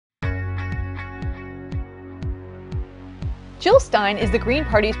Jill Stein is the Green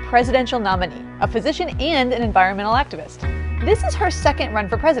Party's presidential nominee, a physician and an environmental activist. This is her second run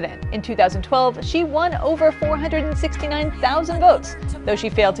for president. In 2012, she won over 469,000 votes, though she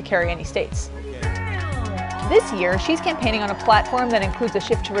failed to carry any states. This year, she's campaigning on a platform that includes a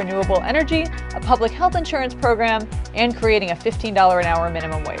shift to renewable energy, a public health insurance program, and creating a $15 an hour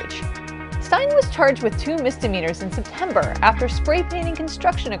minimum wage. Stein was charged with 2 misdemeanors in September after spray painting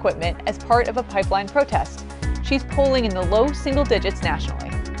construction equipment as part of a pipeline protest. She's polling in the low single digits nationally.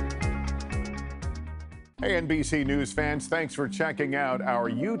 Hey, NBC News fans, thanks for checking out our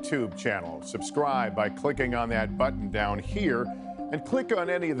YouTube channel. Subscribe by clicking on that button down here and click on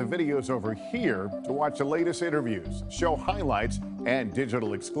any of the videos over here to watch the latest interviews, show highlights, and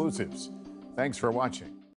digital exclusives. Thanks for watching.